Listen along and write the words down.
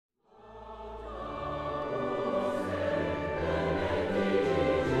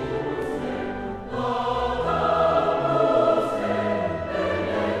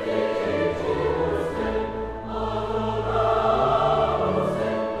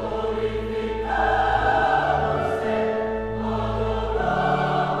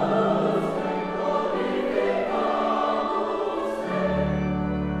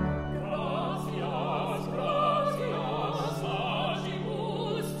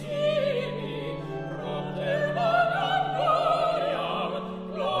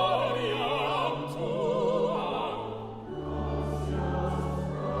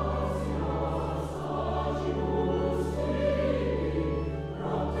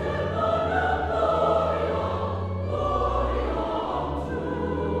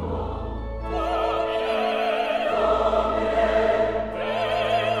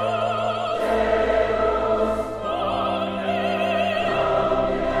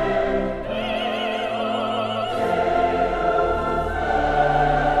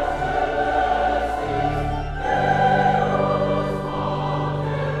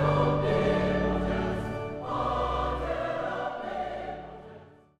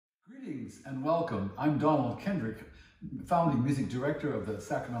and welcome. I'm Kendrick, founding music director of the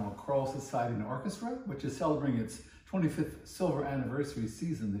Sacramento Choral Society and Orchestra, which is celebrating its 25th silver anniversary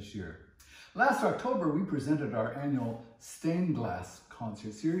season this year. Last October, we presented our annual Stained Glass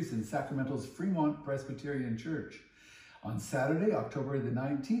concert series in Sacramento's Fremont Presbyterian Church on Saturday, October the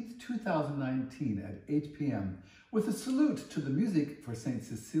 19th, 2019 at 8 p.m. with a salute to the music for St.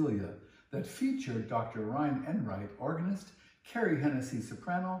 Cecilia that featured Dr. Ryan Enright, organist, Carrie Hennessey,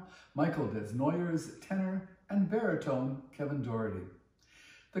 soprano, Michael Desnoyers, tenor, and baritone, Kevin Doherty.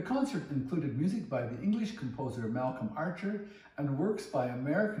 The concert included music by the English composer Malcolm Archer and works by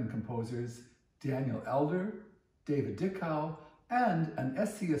American composers Daniel Elder, David Dickow, and an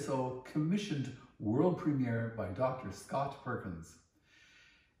SCSO commissioned world premiere by Dr. Scott Perkins.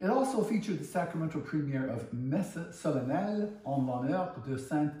 It also featured the Sacramento premiere of Messe solennelle en l'honneur de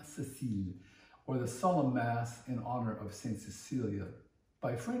Sainte Cécile, or the Solemn Mass in honor of Saint Cecilia,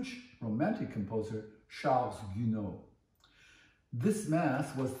 by French Romantic composer Charles Gounod. This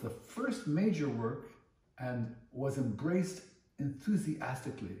Mass was the first major work and was embraced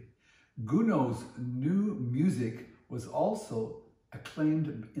enthusiastically. Gounod's new music was also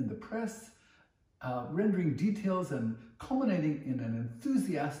acclaimed in the press, rendering details and culminating in an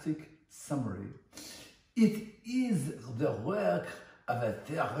enthusiastic summary. It is the work of a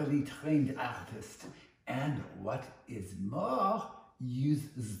thoroughly trained artist, and what is more,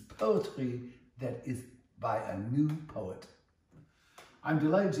 uses poetry that is by a new poet. I'm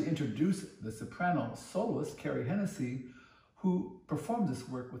delighted to introduce the soprano soloist, Carrie Hennessey, who performed this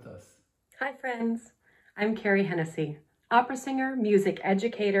work with us. Hi friends, I'm Carrie Hennessey, opera singer, music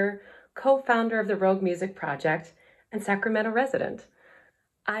educator, co-founder of the Rogue Music Project, and Sacramento resident.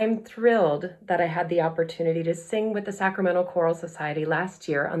 I'm thrilled that I had the opportunity to sing with the Sacramento Choral Society last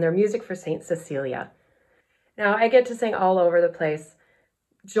year on their Music for St. Cecilia. Now, I get to sing all over the place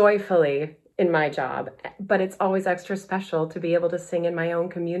joyfully in my job, but it's always extra special to be able to sing in my own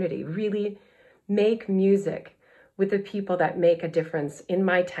community, really make music with the people that make a difference in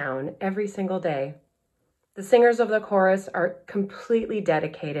my town every single day. The singers of the chorus are completely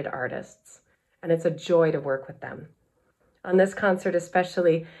dedicated artists, and it's a joy to work with them. On this concert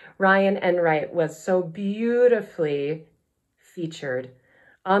especially, Ryan Enright was so beautifully featured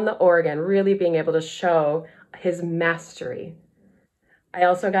on the organ, really being able to show his mastery. I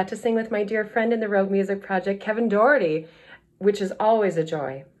also got to sing with my dear friend in the Rogue Music Project, Kevin Doherty, which is always a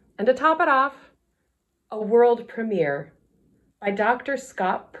joy. And to top it off, a world premiere by Dr.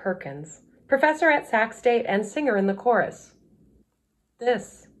 Scott Perkins, professor at Sac State and singer in the chorus.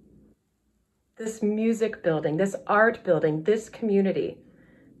 This music building, this art building, this community,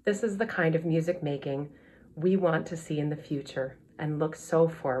 this is the kind of music making we want to see in the future and look so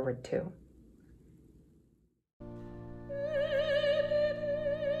forward to.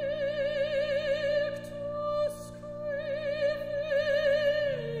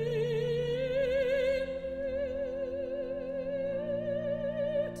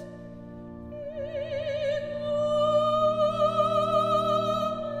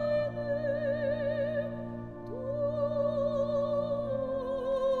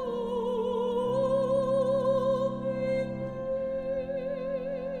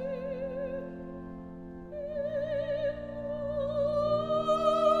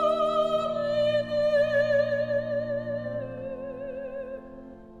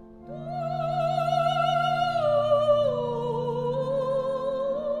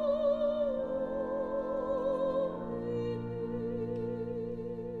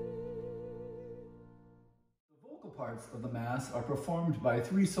 Parts of the Mass are performed by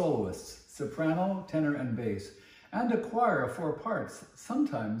three soloists, soprano, tenor, and bass, and a choir of four parts,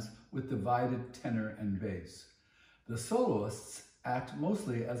 sometimes with divided tenor and bass. The soloists act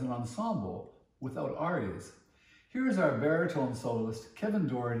mostly as an ensemble without arias. Here is our baritone soloist, Kevin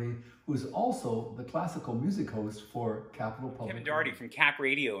Doherty, who is also the classical music host for Capital Public. Kevin Doherty from Cap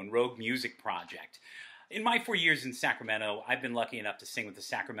Radio and Rogue Music Project. In my 4 years in Sacramento, I've been lucky enough to sing with the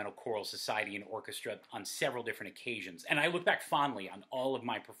Sacramento Choral Society and Orchestra on several different occasions, and I look back fondly on all of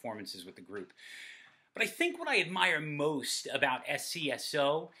my performances with the group. But I think what I admire most about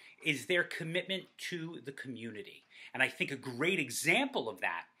SCSO is their commitment to the community. And I think a great example of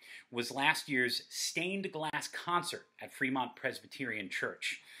that was last year's Stained Glass concert at Fremont Presbyterian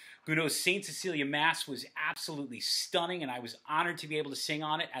Church. Gounod's St. Cecilia Mass was absolutely stunning, and I was honored to be able to sing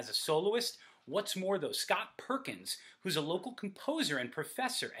on it as a soloist. What's more, though, Scott Perkins, who's a local composer and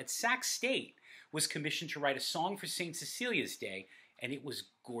professor at Sac State, was commissioned to write a song for St. Cecilia's Day, and it was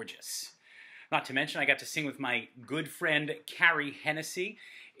gorgeous. Not to mention, I got to sing with my good friend Carrie Hennessey.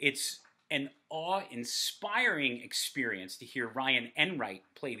 It's an awe-inspiring experience to hear Ryan Enright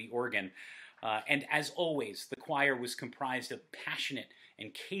play the organ. And as always, the choir was comprised of passionate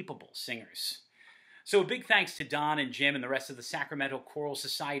and capable singers. So a big thanks to Don and Jim and the rest of the Sacramento Choral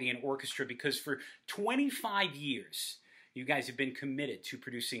Society and Orchestra, because for 25 years, you guys have been committed to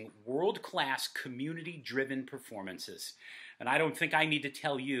producing world-class, community-driven performances. And I don't think I need to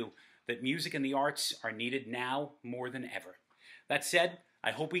tell you that music and the arts are needed now more than ever. That said, I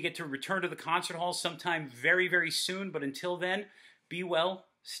hope we get to return to the concert hall sometime very, very soon. But until then, be well,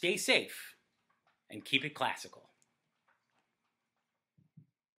 stay safe, and keep it classical.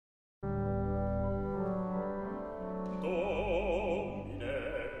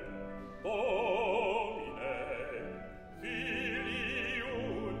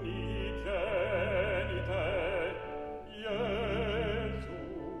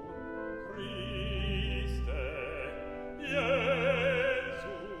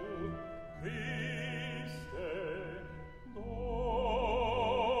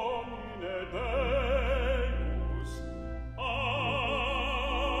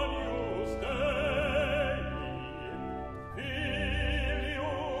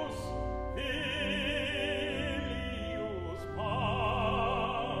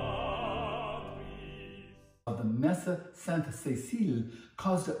 The Messa Santa Cecilia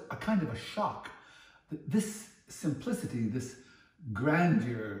caused a kind of a shock. This simplicity, this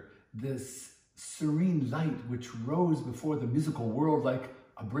grandeur, this serene light which rose before the musical world like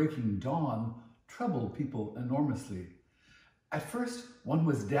a breaking dawn troubled people enormously. At first, one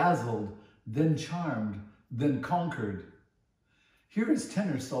was dazzled, then charmed, then conquered. Here is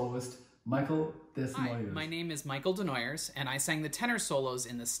tenor soloist Michael Desnoyers. Hi, my name is Michael Desnoyers, and I sang the tenor solos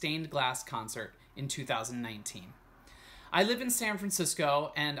in the Stained Glass concert in 2019. I live in San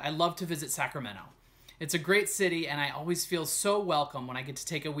Francisco, and I love to visit Sacramento. It's a great city, and I always feel so welcome when I get to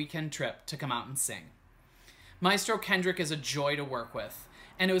take a weekend trip to come out and sing. Maestro Kendrick is a joy to work with,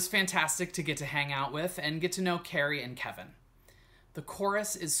 and it was fantastic to get to hang out with and get to know Carrie and Kevin. The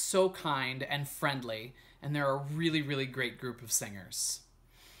chorus is so kind and friendly, and they're a really, really great group of singers.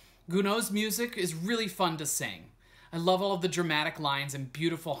 Gounod's music is really fun to sing. I love all of the dramatic lines and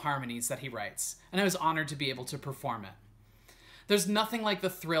beautiful harmonies that he writes, and I was honored to be able to perform it. There's nothing like the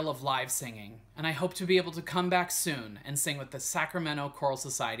thrill of live singing, and I hope to be able to come back soon and sing with the Sacramento Choral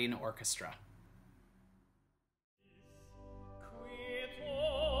Society and Orchestra.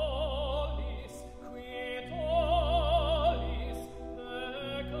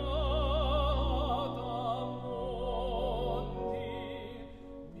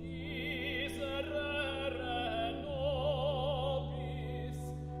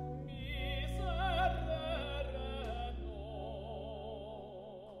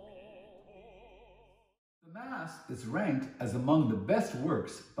 Is ranked as among the best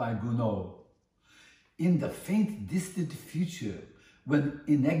works by Gounod. In the faint distant future, when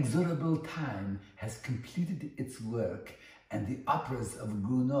inexorable time has completed its work and the operas of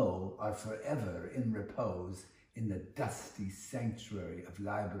Gounod are forever in repose in the dusty sanctuary of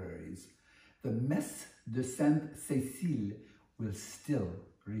libraries, the Messe de Sainte Cécile will still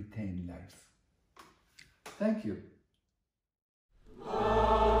retain life. Thank you.